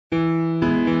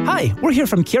Hi, we're here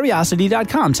from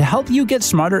Curiosity.com to help you get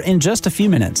smarter in just a few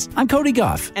minutes. I'm Cody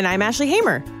Goff. And I'm Ashley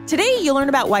Hamer. Today, you'll learn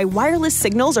about why wireless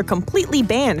signals are completely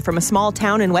banned from a small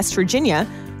town in West Virginia,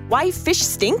 why fish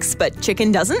stinks but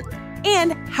chicken doesn't,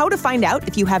 and how to find out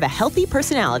if you have a healthy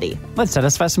personality. Let's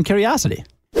satisfy some curiosity.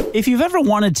 If you've ever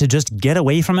wanted to just get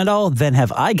away from it all, then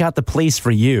have I got the place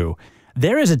for you.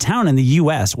 There is a town in the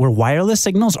U.S. where wireless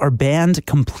signals are banned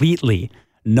completely.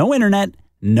 No internet,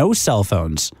 no cell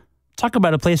phones. Talk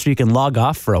about a place where you can log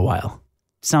off for a while.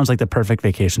 Sounds like the perfect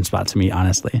vacation spot to me,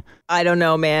 honestly. I don't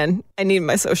know, man. I need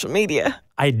my social media.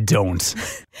 I don't.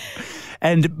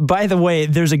 And by the way,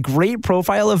 there's a great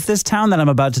profile of this town that I'm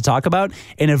about to talk about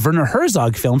in a Werner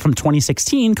Herzog film from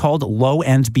 2016 called Lo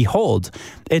and Behold.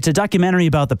 It's a documentary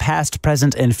about the past,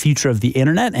 present, and future of the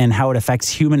internet and how it affects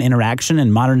human interaction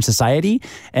in modern society.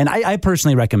 And I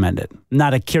personally recommend it.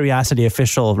 Not a Curiosity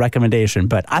official recommendation,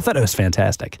 but I thought it was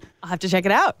fantastic. I'll have to check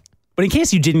it out. But in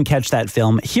case you didn't catch that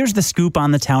film, here's the scoop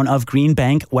on the town of Green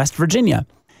Bank, West Virginia.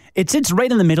 It sits right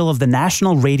in the middle of the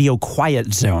National Radio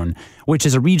Quiet Zone, which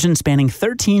is a region spanning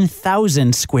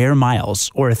 13,000 square miles,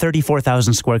 or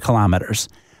 34,000 square kilometers.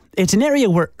 It's an area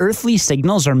where earthly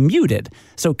signals are muted,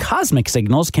 so cosmic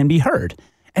signals can be heard.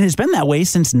 And it's been that way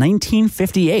since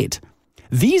 1958.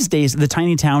 These days, the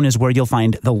tiny town is where you'll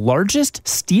find the largest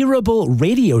steerable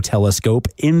radio telescope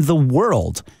in the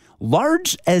world.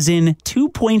 Large as in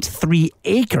 2.3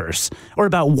 acres, or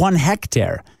about 1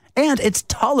 hectare. And it's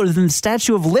taller than the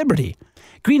Statue of Liberty.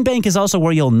 Green Bank is also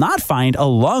where you'll not find a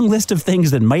long list of things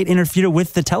that might interfere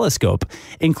with the telescope,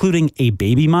 including a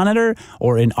baby monitor,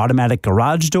 or an automatic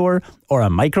garage door, or a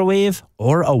microwave,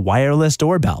 or a wireless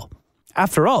doorbell.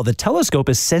 After all, the telescope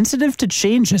is sensitive to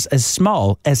changes as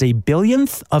small as a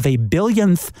billionth of a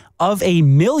billionth of a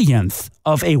millionth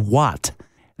of a watt.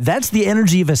 That's the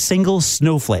energy of a single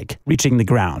snowflake reaching the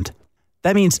ground.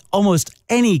 That means almost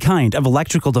any kind of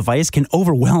electrical device can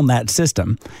overwhelm that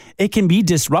system. It can be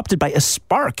disrupted by a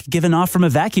spark given off from a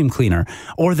vacuum cleaner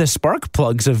or the spark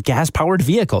plugs of gas-powered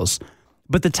vehicles.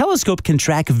 But the telescope can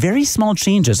track very small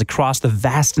changes across the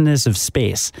vastness of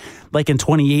space, like in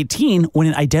 2018 when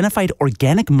it identified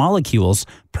organic molecules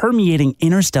permeating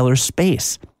interstellar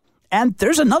space. And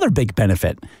there's another big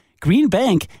benefit. Green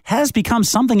Bank has become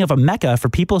something of a mecca for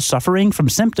people suffering from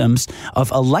symptoms of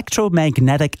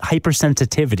electromagnetic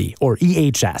hypersensitivity, or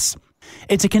EHS.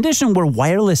 It's a condition where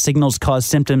wireless signals cause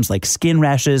symptoms like skin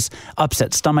rashes,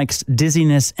 upset stomachs,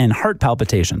 dizziness, and heart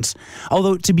palpitations.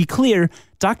 Although, to be clear,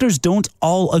 doctors don't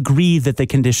all agree that the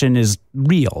condition is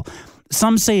real.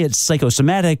 Some say it's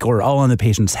psychosomatic or all in the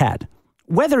patient's head.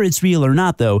 Whether it's real or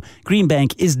not, though, Green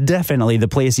Bank is definitely the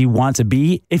place you want to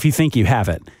be if you think you have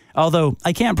it. Although,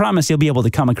 I can't promise you'll be able to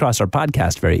come across our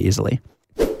podcast very easily.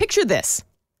 Picture this.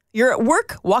 You're at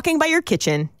work, walking by your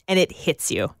kitchen, and it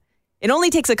hits you. It only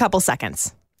takes a couple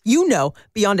seconds. You know,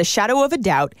 beyond a shadow of a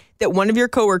doubt, that one of your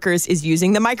coworkers is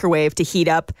using the microwave to heat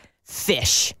up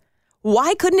fish.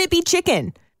 Why couldn't it be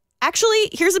chicken? Actually,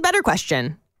 here's a better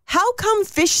question. How come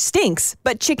fish stinks,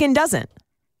 but chicken doesn't?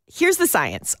 Here's the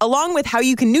science, along with how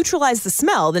you can neutralize the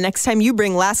smell the next time you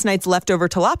bring last night's leftover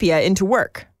tilapia into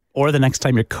work. Or the next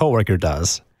time your coworker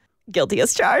does. Guilty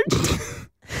as charged.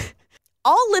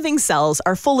 All living cells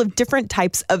are full of different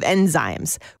types of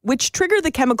enzymes, which trigger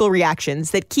the chemical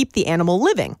reactions that keep the animal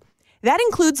living. That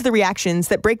includes the reactions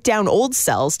that break down old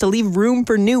cells to leave room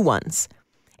for new ones.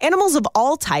 Animals of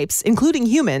all types, including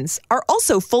humans, are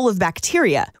also full of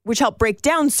bacteria, which help break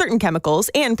down certain chemicals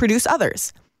and produce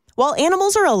others. While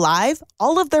animals are alive,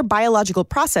 all of their biological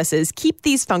processes keep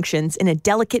these functions in a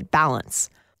delicate balance.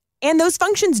 And those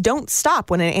functions don't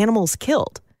stop when an animal's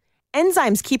killed.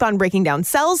 Enzymes keep on breaking down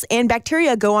cells and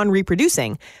bacteria go on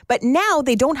reproducing, but now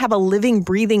they don't have a living,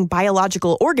 breathing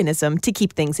biological organism to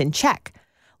keep things in check.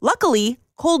 Luckily,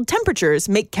 cold temperatures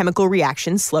make chemical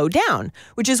reactions slow down,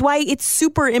 which is why it's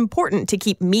super important to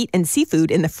keep meat and seafood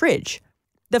in the fridge.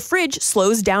 The fridge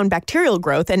slows down bacterial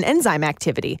growth and enzyme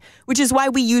activity, which is why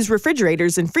we use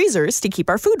refrigerators and freezers to keep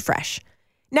our food fresh.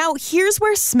 Now, here's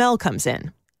where smell comes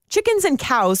in. Chickens and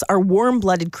cows are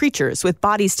warm-blooded creatures with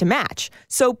bodies to match,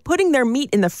 so putting their meat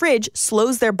in the fridge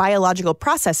slows their biological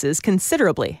processes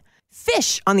considerably.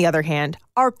 Fish, on the other hand,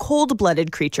 are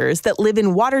cold-blooded creatures that live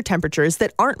in water temperatures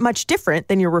that aren't much different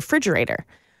than your refrigerator.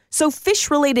 So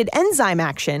fish-related enzyme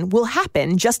action will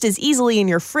happen just as easily in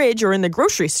your fridge or in the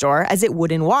grocery store as it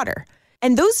would in water.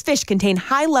 And those fish contain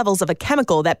high levels of a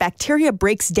chemical that bacteria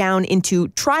breaks down into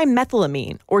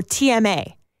trimethylamine, or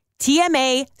TMA.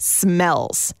 TMA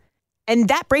smells. And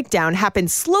that breakdown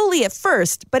happens slowly at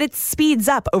first, but it speeds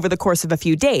up over the course of a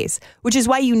few days, which is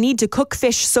why you need to cook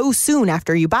fish so soon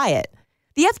after you buy it.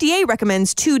 The FDA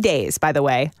recommends 2 days, by the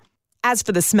way. As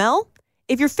for the smell,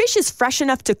 if your fish is fresh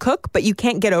enough to cook but you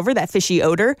can't get over that fishy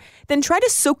odor, then try to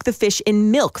soak the fish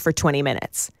in milk for 20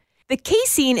 minutes. The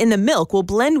casein in the milk will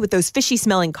blend with those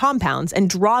fishy-smelling compounds and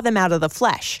draw them out of the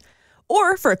flesh.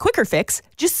 Or, for a quicker fix,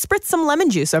 just spritz some lemon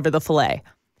juice over the fillet.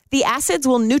 The acids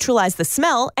will neutralize the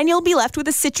smell, and you'll be left with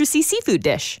a citrusy seafood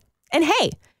dish. And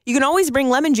hey, you can always bring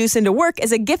lemon juice into work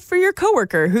as a gift for your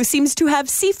coworker who seems to have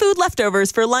seafood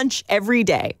leftovers for lunch every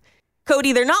day.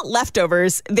 Cody, they're not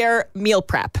leftovers, they're meal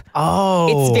prep.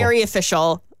 Oh. It's very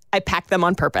official. I packed them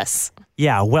on purpose.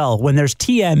 Yeah, well, when there's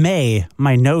TMA,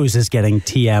 my nose is getting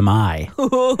TMI.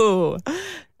 Ooh,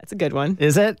 that's a good one.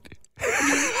 Is it?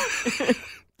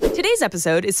 Today's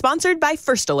episode is sponsored by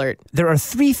First Alert. There are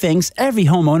 3 things every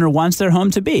homeowner wants their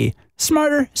home to be: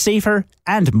 smarter, safer,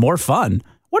 and more fun.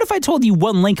 What if I told you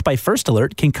OneLink by First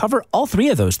Alert can cover all 3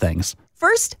 of those things?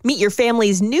 First, meet your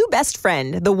family's new best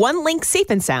friend, the OneLink Safe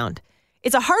and Sound.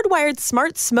 It's a hardwired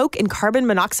smart smoke and carbon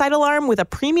monoxide alarm with a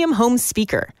premium home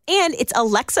speaker. And it's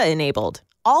Alexa-enabled,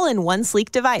 all in one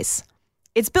sleek device.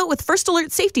 It's built with First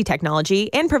Alert safety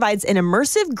technology and provides an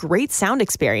immersive, great sound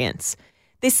experience.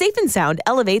 The Safe and Sound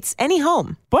elevates any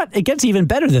home. But it gets even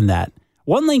better than that.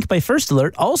 OneLink by First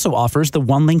Alert also offers the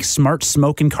OneLink Smart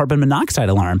Smoke and Carbon Monoxide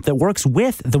Alarm that works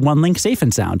with the OneLink Safe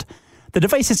and Sound. The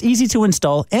device is easy to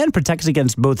install and protects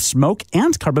against both smoke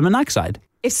and carbon monoxide.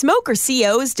 If smoke or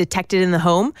CO is detected in the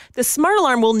home, the smart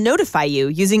alarm will notify you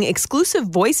using exclusive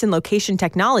voice and location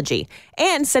technology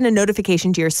and send a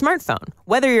notification to your smartphone,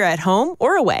 whether you're at home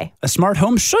or away. A smart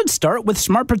home should start with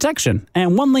smart protection,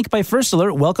 and OneLink by First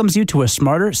Alert welcomes you to a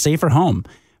smarter, safer home.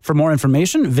 For more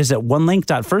information, visit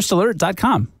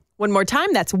onelink.firstalert.com. One more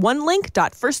time, that's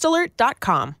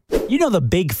onelink.firstalert.com. You know the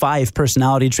big 5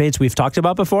 personality traits we've talked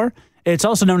about before? It's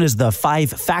also known as the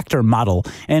 5-factor model,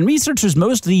 and researchers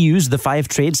mostly use the 5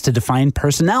 traits to define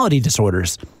personality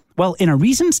disorders. Well, in a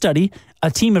recent study,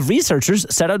 a team of researchers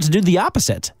set out to do the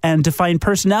opposite and define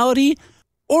personality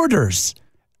orders.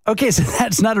 Okay, so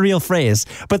that's not a real phrase,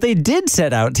 but they did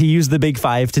set out to use the big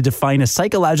 5 to define a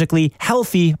psychologically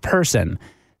healthy person.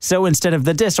 So instead of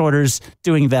the disorders,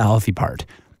 doing the healthy part.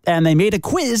 And they made a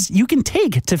quiz you can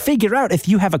take to figure out if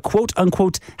you have a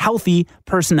quote-unquote healthy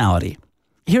personality.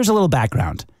 Here's a little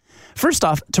background. First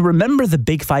off, to remember the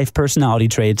big 5 personality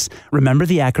traits, remember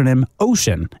the acronym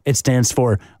OCEAN. It stands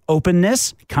for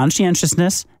openness,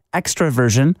 conscientiousness,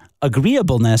 extroversion,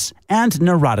 agreeableness, and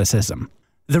neuroticism.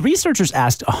 The researchers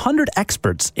asked 100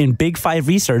 experts in Big 5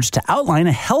 research to outline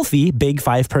a healthy Big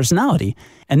 5 personality,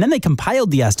 and then they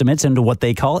compiled the estimates into what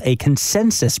they call a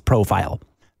consensus profile.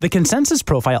 The consensus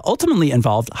profile ultimately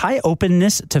involved high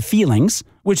openness to feelings,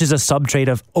 which is a subtrait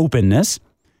of openness,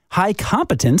 high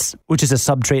competence, which is a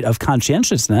subtrait of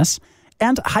conscientiousness,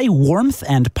 and high warmth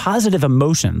and positive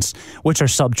emotions, which are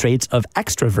subtraits of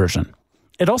extroversion.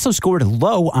 It also scored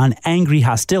low on angry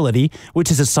hostility,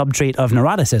 which is a subtrait of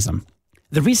neuroticism.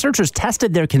 The researchers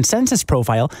tested their consensus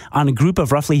profile on a group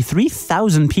of roughly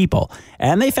 3,000 people,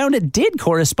 and they found it did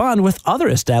correspond with other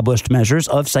established measures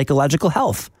of psychological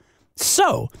health.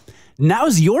 So,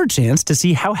 now's your chance to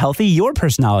see how healthy your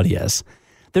personality is.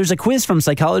 There's a quiz from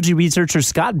psychology researcher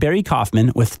Scott Barry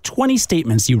Kaufman with 20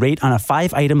 statements you rate on a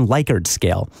 5-item Likert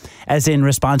scale, as in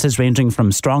responses ranging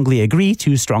from strongly agree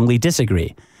to strongly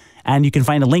disagree. And you can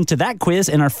find a link to that quiz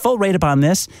in our full write-up on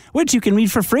this, which you can read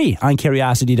for free on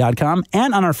Curiosity.com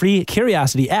and on our free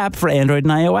Curiosity app for Android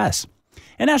and iOS.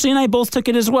 And Ashley and I both took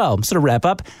it as well. So to wrap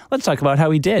up, let's talk about how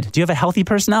we did. Do you have a healthy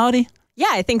personality? Yeah,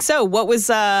 I think so. What was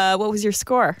your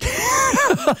score?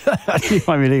 You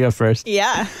want me to go first?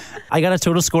 Yeah. I got a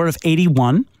total score of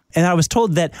 81. And I was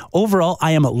told that overall,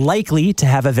 I am likely to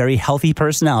have a very healthy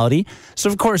personality. So,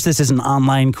 of course, this is an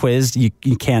online quiz.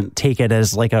 You can't take it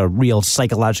as like a real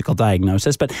psychological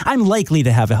diagnosis, but I'm likely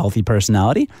to have a healthy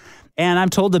personality. And I'm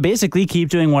told to basically keep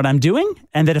doing what I'm doing,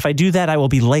 and that if I do that, I will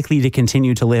be likely to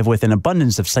continue to live with an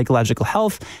abundance of psychological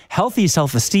health, healthy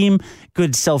self-esteem,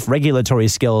 good self-regulatory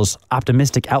skills,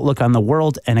 optimistic outlook on the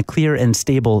world, and a clear and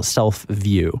stable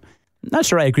self-view. Not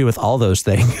sure I agree with all those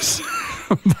things.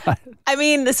 But I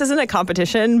mean, this isn't a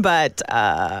competition, but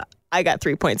I got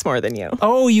 3 points more than you.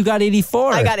 Oh, you got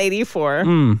 84. I got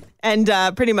 84.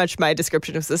 And pretty much my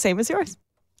description was the same as yours.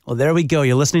 Well, there we go.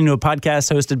 You're listening to a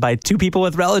podcast hosted by two people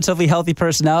with relatively healthy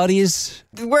personalities.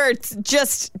 We're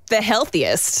just the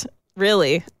healthiest,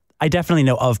 really. I definitely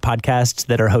know of podcasts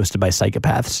that are hosted by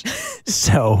psychopaths.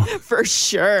 So. For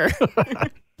sure.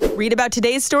 Read about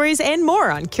today's stories and more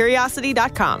on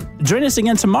Curiosity.com. Join us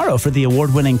again tomorrow for the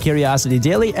award-winning Curiosity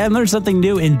Daily and learn something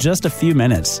new in just a few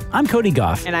minutes. I'm Cody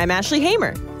Goff. And I'm Ashley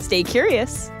Hamer. Stay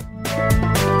curious.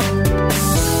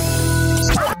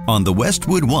 On the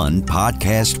Westwood One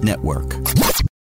Podcast Network.